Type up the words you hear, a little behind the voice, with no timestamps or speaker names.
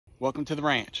Welcome to the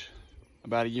ranch.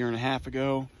 About 1.5 years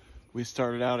ago, we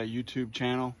started out a YouTube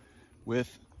channel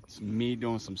with me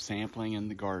doing some sampling in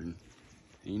the garden.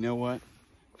 And you know what?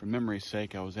 For memory's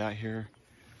sake, I was out here,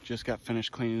 just got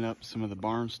finished cleaning up some of the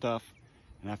barn stuff,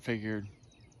 and I figured,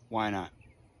 why not?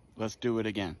 Let's do it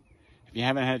again. If you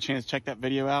haven't had a chance to check that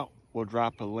video out, we'll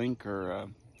drop a link or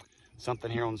something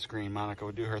here on the screen. Monica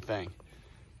will do her thing.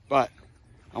 But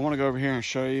I want to go over here and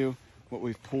show you what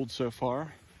we've pulled so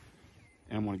far.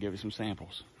 And I'm going to give you some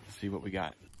samples, see what we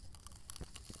got.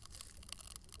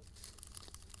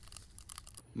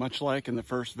 Much like in the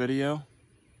first video,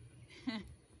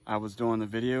 I was doing the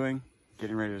videoing,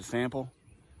 getting ready to sample,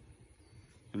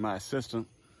 and my assistant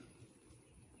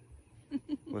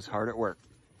was hard at work.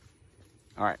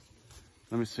 All right,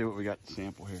 let me see what we got to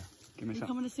sample here. Give me something. You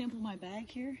coming to sample my bag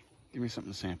here? Give me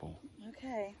something to sample.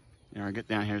 Okay. You know, get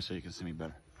down here so you can see me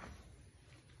better.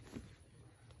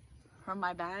 From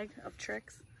my bag of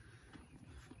tricks.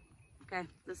 Okay,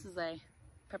 this is a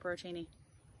pepperoncini.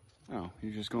 Oh,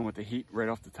 you're just going with the heat right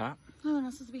off the top? No, they're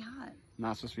not supposed to be hot.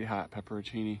 Not supposed to be hot.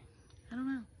 Pepperoncini. I don't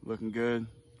know. Looking good.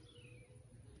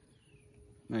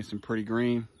 Nice and pretty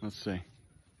green. Let's see.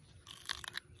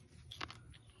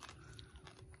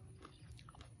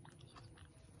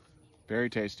 Very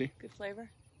tasty. Good flavor.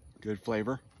 Good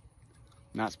flavor.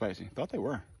 Not spicy. Thought they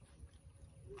were.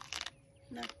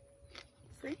 No.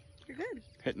 See? You're good.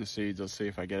 Hitting the seeds. Let's see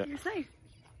if I get it. You're safe.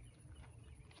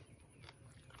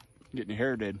 Getting your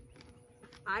hair did.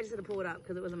 I just had to pull it out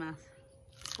because it was a mess.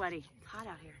 Sweaty. It's hot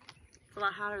out here. It's a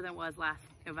lot hotter than it was last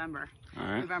November. All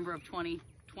right. November of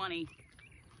 2020.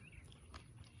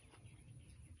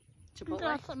 Chipotle.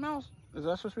 Got something else. Is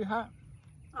that supposed to be hot?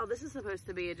 Oh, this is supposed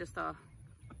to be just a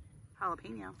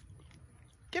jalapeno.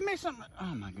 Give me something.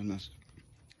 Oh my goodness.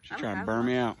 She's I don't trying to have burn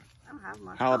me much. out. I don't have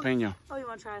much. Jalapeno. Oh, you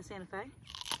want to try a Santa Fe?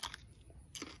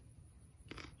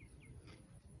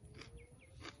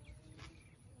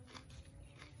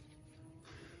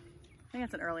 I think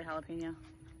it's an early jalapeno.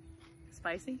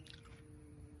 Spicy?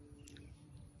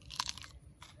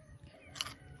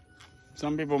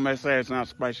 Some people may say it's not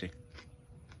spicy.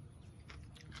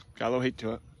 Got a little heat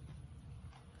to it.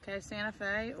 Okay, Santa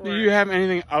Fe or Do you have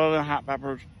anything other than hot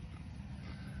peppers?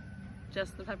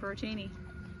 just the pepperoncini?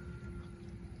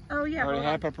 Oh yeah, I already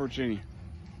hold had on. pepperoncini.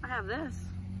 I have this.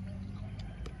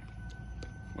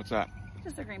 What's that?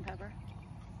 Just a green pepper.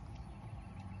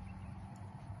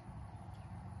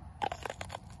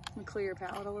 And clear your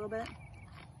palate a little bit.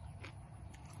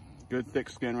 Good thick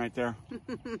skin right there.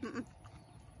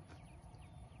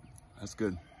 That's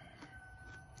good.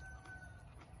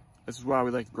 This is why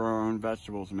we like to grow our own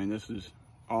vegetables. I mean, this is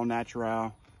all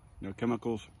natural, no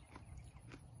chemicals.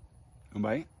 You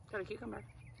wanna bite? Got a cucumber.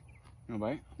 You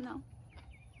wanna bite? No.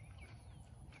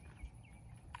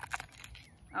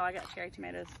 Oh, I got cherry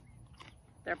tomatoes.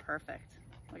 They're perfect.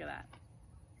 Look at that.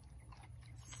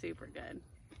 Super good.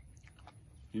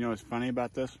 You know what's funny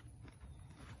about this?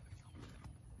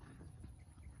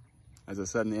 As I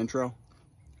said in the intro,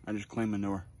 I just clean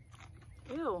manure.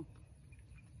 Ew.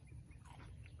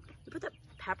 You put the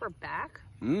pepper back?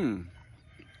 Mmm.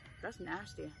 That's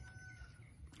nasty.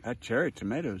 That cherry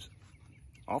tomatoes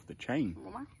off the chain.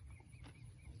 One more?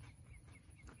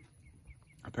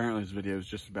 Apparently this video is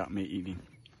just about me eating.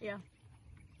 Yeah.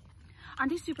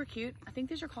 Aren't these super cute? I think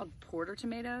these are called porter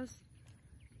tomatoes.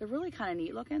 They're really kind of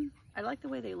neat looking. I like the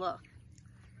way they look.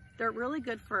 They're really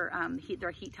good for heat.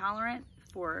 They're heat tolerant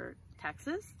for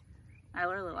Texas. I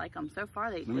really like them. So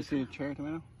far, Let me see a cherry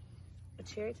tomato. A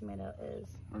cherry tomato is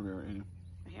Right here.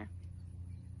 right here.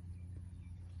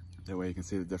 That way you can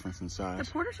see the difference in The size.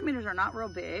 porter tomatoes are not real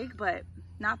big, but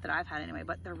not that I've had anyway,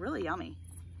 but they're really yummy.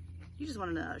 You just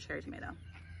want to know a cherry tomato.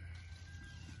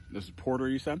 This is porter,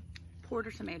 you said?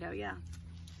 Porter tomato, yeah.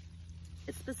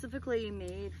 It's specifically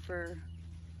made for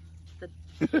the...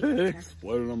 It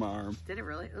exploded on my arm. Did it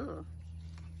really? Ooh.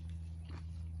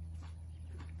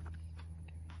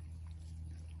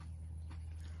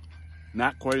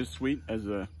 Not quite as sweet as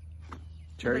a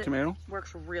cherry But it tomato.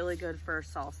 Works really good for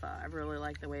salsa. I really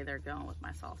like the way they're going with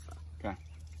my salsa. Okay.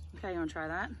 Okay, you want to try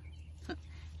that?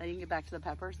 Now you can get back to the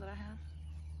peppers that I have.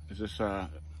 Is this Just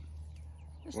What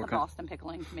the kind- Boston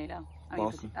pickling tomato.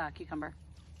 Boston? Cucumber.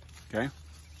 okay?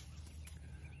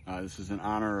 This is in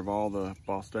honor of all the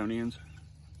Bostonians.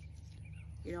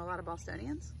 You know a lot of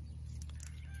Bostonians?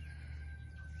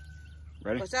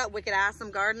 Ready? What's up, wicked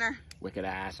assum gardener? Wicked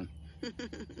assum.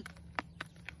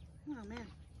 Oh man,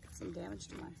 got some damage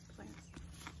to my plants.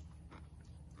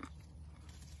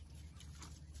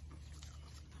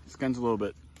 Skin's a little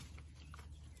bit,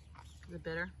 Is it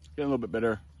bitter? getting a little bit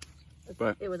bitter,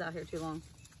 but It was out here too long.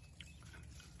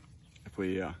 if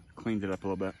we cleaned it up a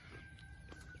little bit.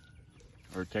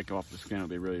 or take off the skin. It'll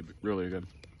be really, really good.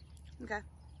 Okay.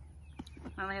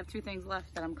 I only have 2 things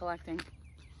left that I'm collecting.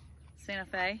 Santa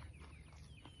Fe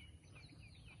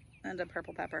and a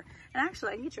purple pepper. And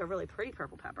actually, I can get you a really pretty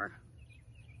purple pepper.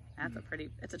 That's a pretty,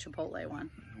 it's a chipotle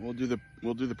one. We'll do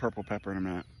the purple pepper in a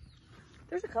minute.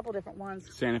 There's a couple different ones.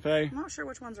 Santa Fe. I'm not sure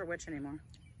which ones are which anymore.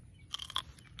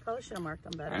 Probably should have marked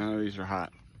them better. I know these are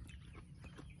hot.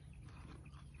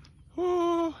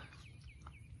 Woo.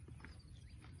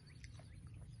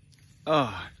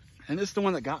 Oh, and this is the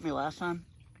one that got me last time?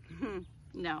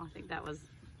 No, I think that was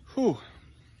Whew.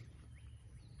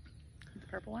 the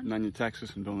purple one. None in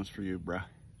Texas and doing this for you, bruh.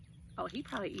 Oh, he'd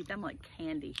probably eat them like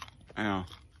candy. I know.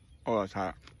 Oh, that's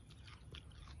hot.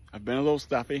 I've been a little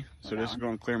stuffy, so this is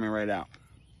going to clear me right out.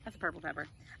 That's a purple pepper.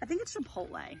 I think it's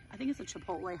chipotle. I think it's a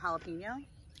chipotle jalapeno.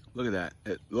 Look at that.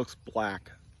 It looks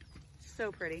black.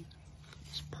 So pretty.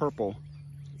 It's purple,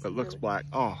 but it looks black.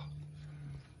 Oh.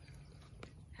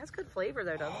 It has good flavor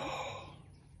though, doesn't it?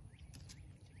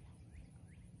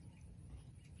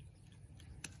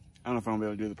 I don't know if I'm going to be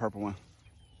able to do the purple one.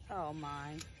 Oh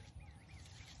my.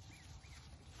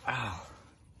 Ow.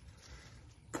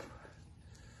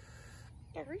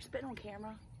 Yeah, are you spitting on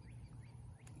camera?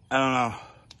 I don't know.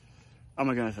 Oh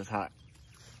my goodness, it's hot.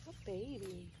 What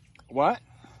baby? What?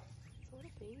 What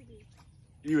a baby.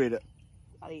 You ate it.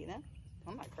 Not eating it.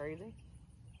 I'm not crazy.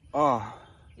 Oh.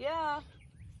 Yeah.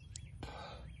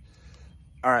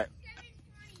 All right.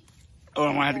 Oh,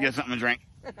 I'm going to have to get something to drink.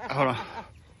 Hold on.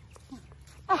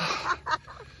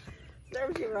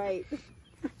 Serves you right.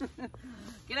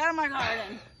 Get out of my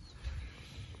garden.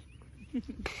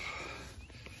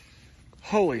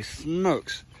 Holy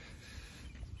smokes.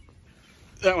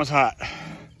 That was hot.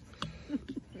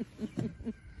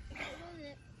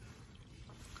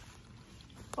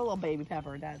 A little baby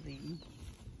pepper Dad's eating.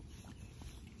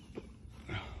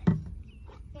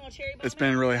 It's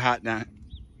been really hot down.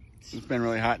 It's been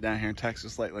really hot down here in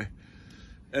Texas lately.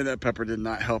 And that pepper did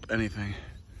not help anything.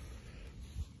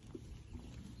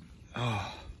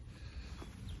 Oh.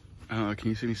 I don't know, can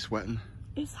you see me sweating?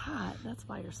 It's hot. That's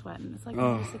why you're sweating. It's like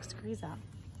 96 degrees out.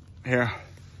 Here.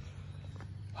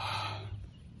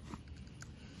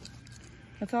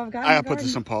 That's all I've got. I gotta put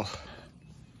this on pulse.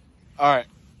 All right.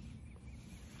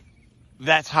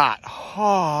 That's hot.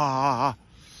 Oh.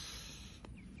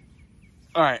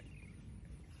 All right.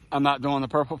 I'm not doing the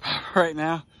purple pepper right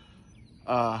now.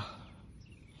 Oh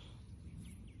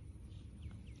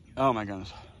my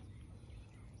goodness.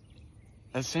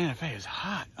 That Santa Fe is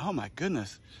hot. Oh my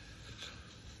goodness.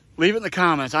 Leave it in the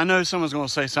comments. I know someone's going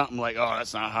to say something like, oh,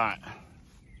 that's not hot.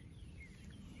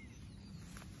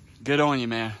 Good on you,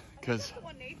 man. Because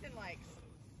what Nathan likes.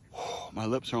 My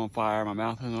lips are on fire. My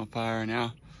mouth is on fire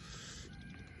now.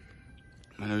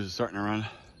 My nose is starting to run.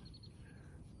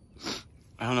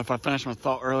 I don't know if I finished my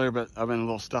thought earlier, but I've been a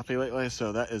little stuffy lately,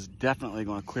 so that is definitely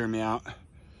going to clear me out.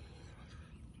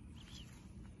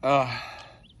 Butternut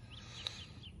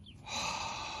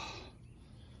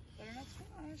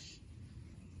squash.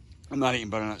 I'm not eating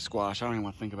butternut squash. I don't even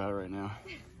want to think about it right now.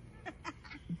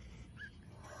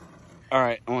 All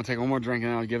right, I want to take one more drink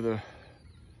and I'll give the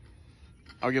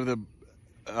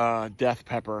death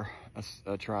pepper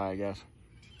a try, I guess.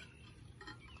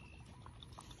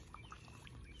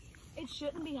 It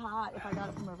shouldn't be hot if I got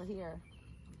it from over here.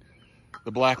 The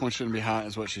black one shouldn't be hot,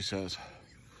 is what she says.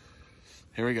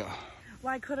 Here we go.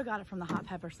 Well, I could have got it from the hot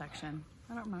pepper section.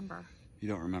 I don't remember. You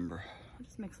don't remember? I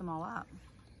just mix them all up.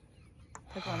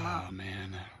 Pickle them up. Oh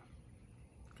man.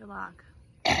 Good luck.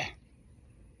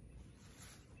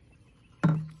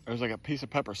 There's like a piece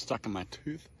of pepper stuck in my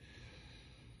tooth.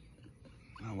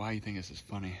 I don't know why you think this is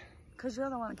funny. Because you're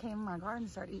the one that came in my garden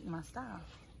and started eating my stuff.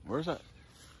 Where's that?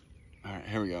 All right,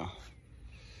 here we go.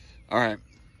 All right,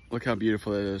 look how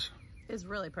beautiful it is. It's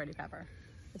really pretty pepper.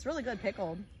 It's really good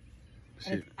pickled.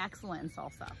 And it's excellent in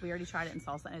salsa. We already tried it in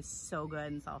salsa and it's so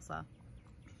good in salsa.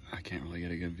 I can't really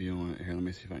get a good view on it. Here, let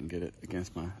me see if I can get it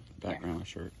against my background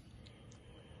shirt.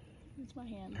 It's my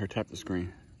hand. Here, tap the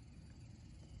screen.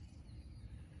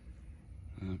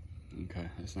 Okay,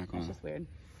 it's not going to... That's just weird.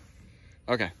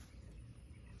 Okay.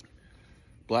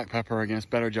 Black pepper against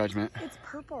better judgment. It's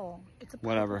purple. It's a purple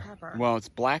Whatever. pepper. Well, it's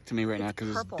black to me right now because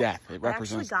it's death. It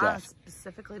represents I actually got death. it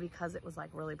specifically because it was like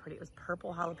really pretty. It was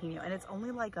purple jalapeno, and it's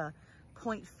only like a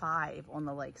 0.5 on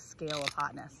the like scale of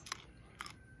hotness.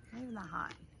 Not even that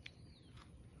hot.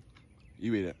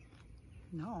 You eat it.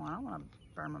 No, I don't want to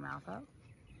burn my mouth up.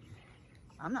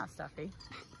 I'm not stuffy.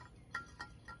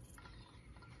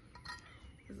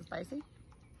 Is it spicy?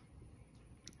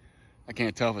 I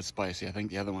can't tell if it's spicy. I think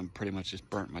the other one pretty much just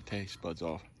burnt my taste buds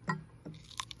off.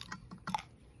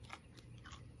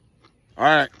 All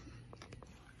right.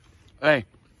 Hey,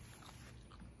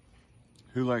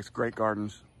 who likes great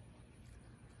gardens?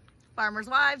 Farmers'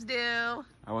 wives do.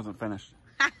 I wasn't finished.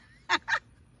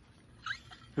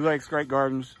 Who likes great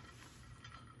gardens?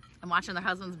 I'm watching their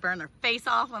husbands burn their face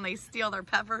off when they steal their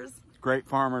peppers. Great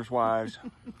farmers' wives.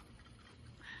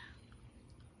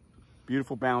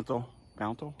 Beautiful bounty.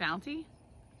 Bounty?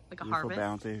 Like a Beautiful harvest?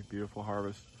 bounty, beautiful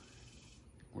harvest.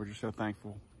 We're just so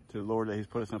thankful to the Lord that He's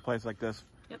put us in a place like this.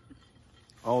 Yep.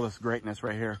 All this greatness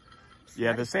right here.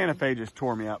 Yeah, the Santa Fe just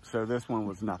tore me up, so this one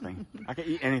was nothing. I could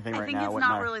eat anything right now. I think it's wouldn't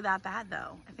not matter. really that bad,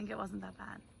 though. I think it wasn't that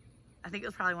bad. I think it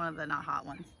was probably one of the not hot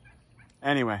ones.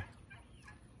 Anyway,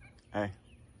 hey,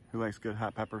 who likes good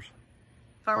hot peppers?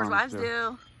 Farmers' wives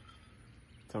do.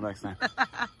 Till next time.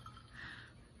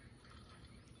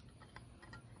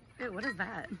 Ew, what is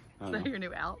that? Is that your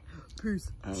new out? Peace.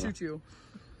 Shoot you.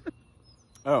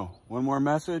 Oh, one more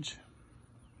message.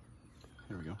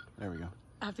 There we go. There we go.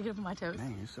 I have to get up on my toes.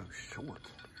 Dang, you're so short.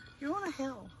 You're on a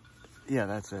hill. Yeah,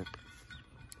 that's it.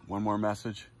 One more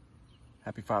message.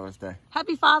 Happy Father's Day.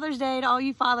 Happy Father's Day to all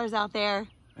you fathers out there.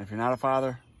 And if you're not a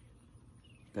father,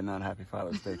 then not happy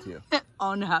Father's Day to you.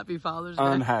 Unhappy Father's Day.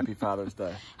 Unhappy Father's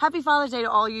Day. Happy Father's Day to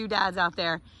all you dads out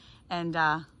there. And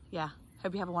yeah,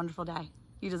 hope you have a wonderful day.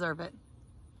 You deserve it.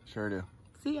 Sure do.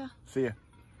 See ya. See ya.